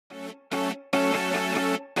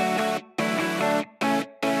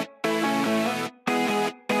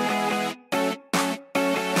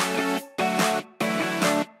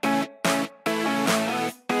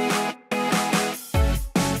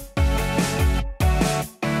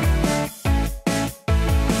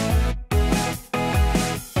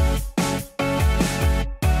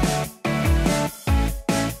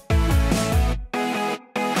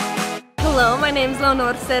name's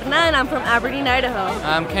Leonor Serna and I'm from Aberdeen, Idaho.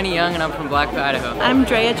 I'm Kenny Young and I'm from Blackfoot, Idaho. I'm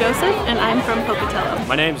Drea Joseph and I'm from Pocatello.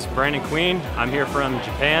 My name's Brandon Queen. I'm here from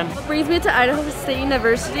Japan. What brings me to Idaho State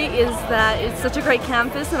University is that it's such a great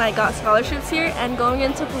campus and I got scholarships here, and going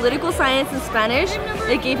into political science and Spanish,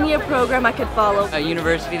 it gave me a program I could follow. A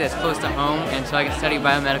university that's close to home, and so I can study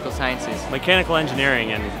biomedical sciences. Mechanical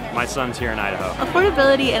engineering, and my son's here in Idaho.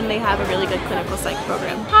 Affordability, and they have a really good clinical psych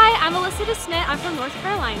program. Hi, I'm Alyssa DeSmit. I'm from North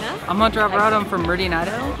Carolina. I'm Hunter Alvarado. I'm from Meridian,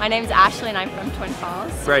 Idaho. My name's Ashley and I'm from Twin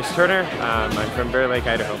Falls. Bryce Turner. I'm from Bear Lake,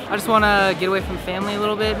 Idaho. I just want to get away from family a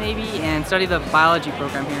little bit maybe and study the biology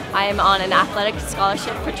program here. I am on an athletic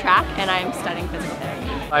scholarship for track and I'm studying physical therapy.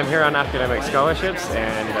 I'm here on academic scholarships,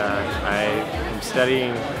 and I am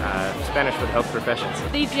studying Spanish for the health professions.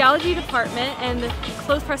 The geology department and the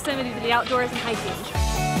close proximity to the outdoors and hiking.